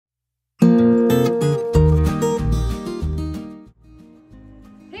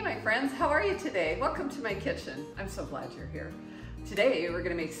today. Welcome to my kitchen. I'm so glad you're here. Today we're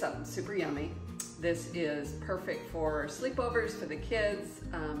gonna make something super yummy. This is perfect for sleepovers for the kids,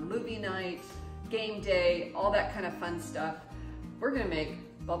 movie night, game day, all that kind of fun stuff. We're gonna make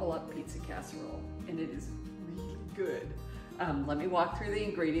Bubble Up Pizza Casserole, and it is really good. Let me walk through the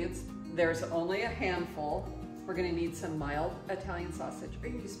ingredients. There's only a handful. We're gonna need some mild Italian sausage, or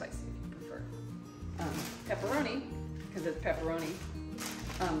you can use spicy if you prefer. Pepperoni, because it's pepperoni.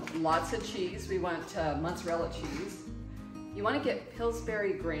 Lots of cheese. We want mozzarella cheese. You want to get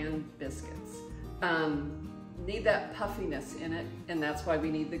Pillsbury Grands biscuits. Need that puffiness in it, and that's why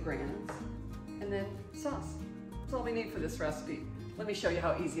we need the Grands. And then sauce. That's all we need for this recipe. Let me show you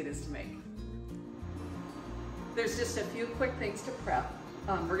how easy it is to make. There's just a few quick things to prep.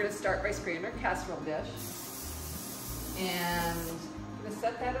 We're going to start by spraying our casserole dish. And I'm going to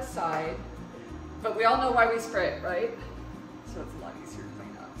set that aside. But we all know why we spray it, right? So it's a lot easier to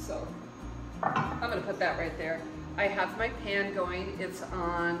clean up. So I'm going to put that right there. I have my pan going. It's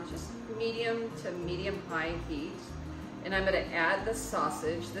on just medium to medium-high heat. And I'm going to add the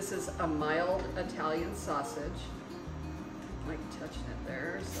sausage. This is a mild Italian sausage. Like touching it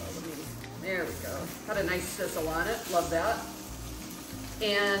there. So there we go. Got a nice sizzle on it. Love that.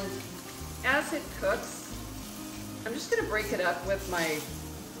 And as it cooks, I'm just going to break it up with my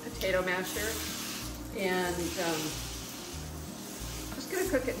potato masher. And just gonna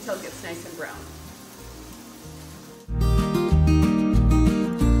cook it until it gets nice and brown.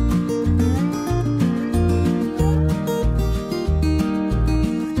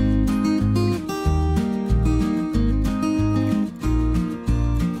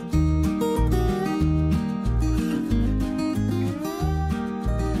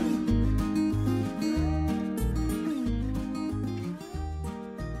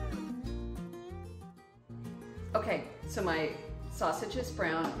 Okay, so my sausage is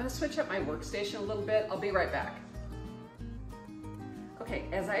brown. I'm gonna switch up my workstation a little bit. I'll be right back. Okay,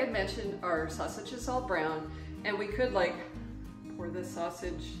 as I had mentioned, our sausage is all brown, and we could like pour the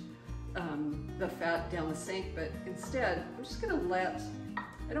sausage, the fat down the sink, but instead, I'm just gonna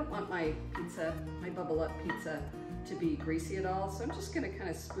I don't want my pizza, my Bubble Up pizza to be greasy at all, so I'm just gonna kind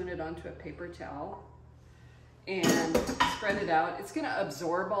of spoon it onto a paper towel and spread it out. It's gonna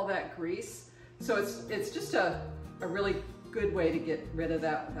absorb all that grease. So it's just a really good way to get rid of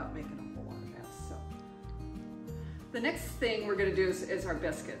that without making a whole lot of mess. So the next thing we're gonna do is our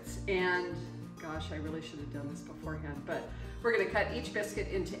biscuits. And gosh, I really should have done this beforehand, but we're gonna cut each biscuit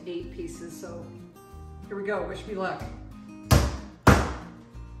into 8 pieces. So here we go, wish me luck.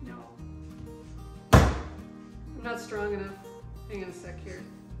 No, I'm not strong enough. Hang on a sec here.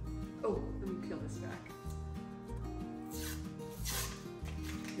 Oh, let me peel this back.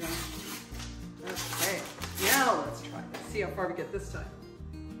 Yeah. Okay, now let's try this. See how far we get this time.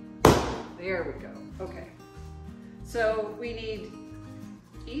 There we go. Okay. So we need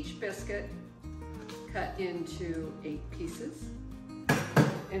each biscuit cut into 8 pieces.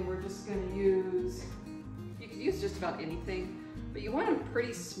 And we're just going to use, you can use just about anything, but you want them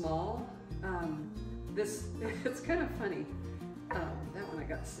pretty small. It's kind of funny. That one I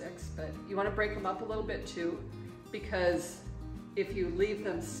got 6, but you want to break them up a little bit too, because if you leave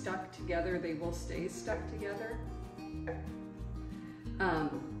them stuck together, they will stay stuck together. But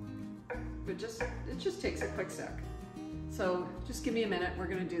it just takes a quick sec. So just give me a minute, we're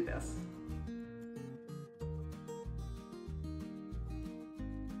gonna do this.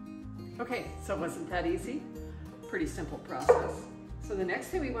 Okay, so wasn't that easy? Pretty simple process. So the next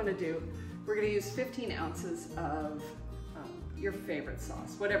thing we wanna do, we're gonna use 15 ounces of your favorite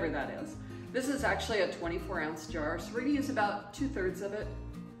sauce, whatever that is. This is actually a 24-ounce jar, so we're gonna use about 2/3 of it.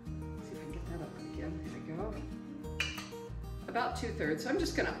 Let's see if I can get that up again. There we go. About 2/3, so I'm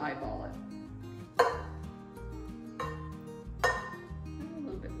just gonna eyeball it. A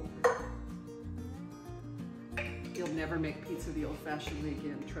little bit more. You'll never make pizza the old-fashioned way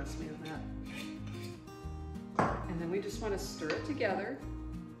again, trust me on that. And then we just wanna stir it together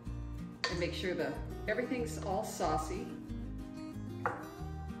and make sure that everything's all saucy.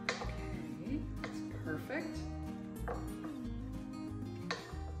 Perfect.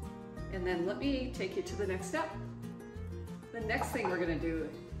 And then let me take you to the next step. The next thing we're gonna do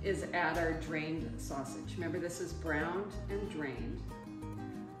is add our drained sausage. Remember, this is browned and drained.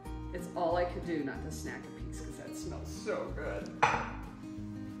 It's all I could do not to snack a piece because that smells so good.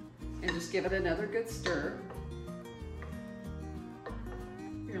 And just give it another good stir.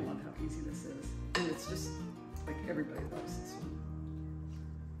 You're gonna love how easy this is. And it's just like everybody loves this one.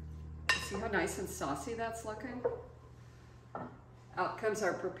 See how nice and saucy that's looking? Out comes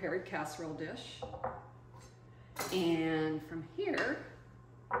our prepared casserole dish. And from here,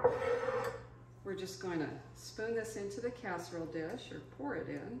 we're just going to spoon this into the casserole dish or pour it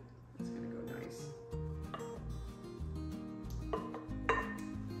in. It's going to go nice.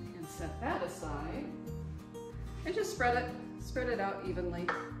 And set that aside. And just spread it out evenly.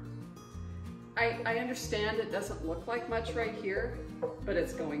 I understand it doesn't look like much right here, but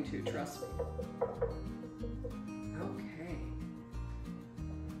it's going to, trust me. Okay.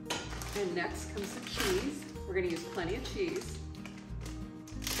 And next comes the cheese. We're going to use plenty of cheese.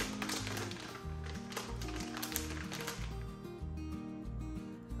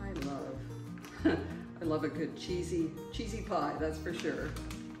 I love a good cheesy pie, that's for sure.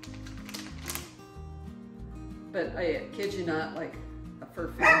 But I kid you not, like for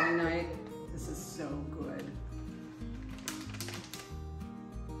family night, this is so good.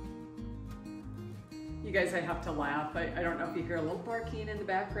 You guys, I have to laugh. I don't know if you hear a little barking in the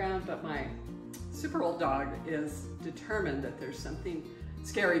background, but my super old dog is determined that there's something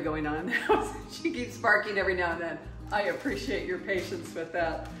scary going on now. She keeps barking every now and then. I appreciate your patience with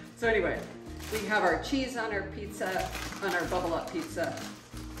that. So anyway, we have our cheese on our pizza, on our Bubble Up Pizza,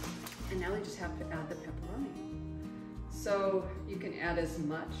 and now we just have to add the pepperoni. So you can add as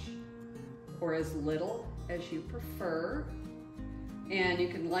much or as little as you prefer, and you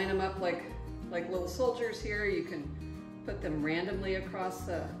can line them up like little soldiers here. You can put them randomly across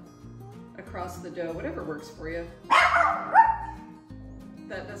the dough, whatever works for you.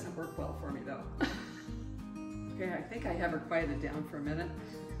 That doesn't work well for me though. Okay, I think I have her quieted down for a minute.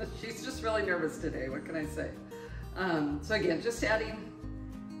 She's just really nervous today, what can I say? So again, just adding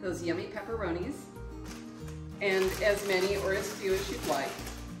those yummy pepperonis, and as many or as few as you'd like.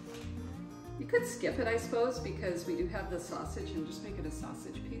 You could skip it, I suppose, because we do have the sausage, and just make it a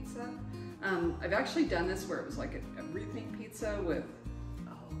sausage pizza. I've actually done this where it was like everything pizza with,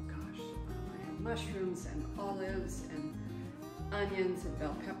 oh gosh, I had mushrooms and olives and onions and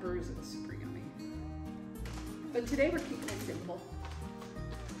bell peppers. It was super yummy. But today we're keeping it simple.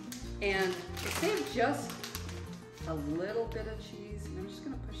 And I saved just a little bit of cheese, and I'm just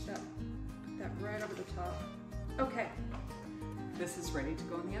gonna put that right over the top. Okay, this is ready to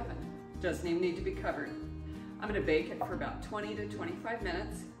go in the oven. Doesn't even need to be covered. I'm gonna bake it for about 20 to 25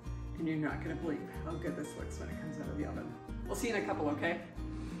 minutes, and you're not gonna believe how good this looks when it comes out of the oven. We'll see you in a couple, okay?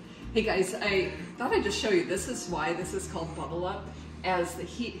 Hey guys, I thought I'd just show you, this is why this is called Bubble Up. As the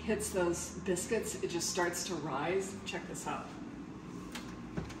heat hits those biscuits, it just starts to rise. Check this out.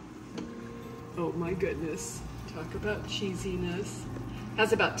 Oh my goodness, talk about cheesiness.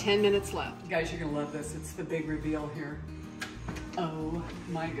 Has about 10 minutes left. Guys, you're gonna love this. It's the big reveal here. Oh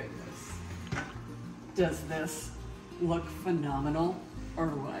my goodness. Does this look phenomenal or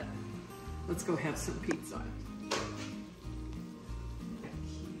what? Let's go have some pizza.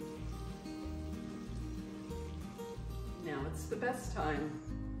 Now it's the best time.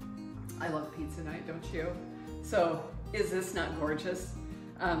 I love pizza night, don't you? So is this not gorgeous?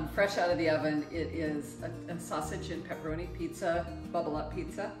 Fresh out of the oven, it is a sausage and pepperoni pizza, Bubble Up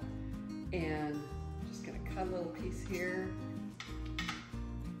Pizza. And I'm just gonna cut a little piece here.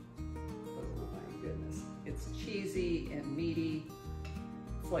 Oh my goodness. It's cheesy and meaty.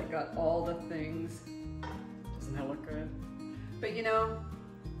 It's like got all the things. Doesn't that look good? But you know,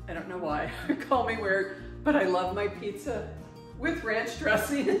 I don't know why, call me weird, but I love my pizza with ranch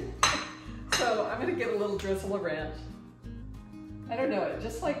dressing. So I'm gonna get a little drizzle of ranch. I don't know, it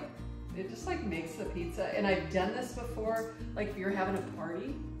just like makes the pizza. And I've done this before, like if you're having a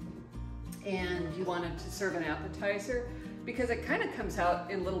party and you wanted to serve an appetizer, because it kind of comes out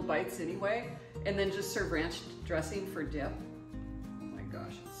in little bites anyway, and then just serve ranch dressing for dip. Oh my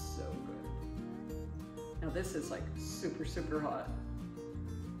gosh, it's so good. Now this is like super, super hot.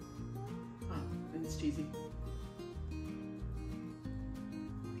 Oh, and it's cheesy.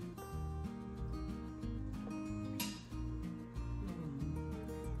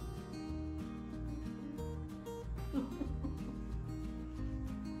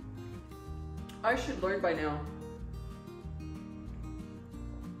 I should learn by now.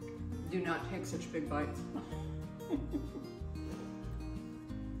 Do not take such big bites.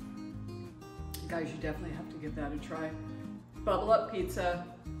 Guys, you definitely have to give that a try. Bubble Up Pizza.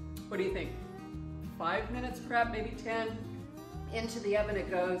 What do you think? 5 minutes prep, maybe 10. Into the oven it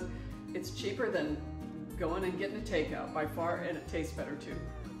goes. It's cheaper than going and getting a takeout by far, and it tastes better too.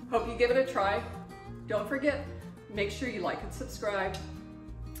 Hope you give it a try. Don't forget, make sure you like and subscribe.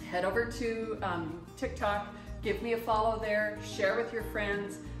 Head over to TikTok, give me a follow there, share with your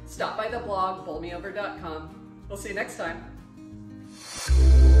friends, stop by the blog, bowlmeover.com. We'll see you next time.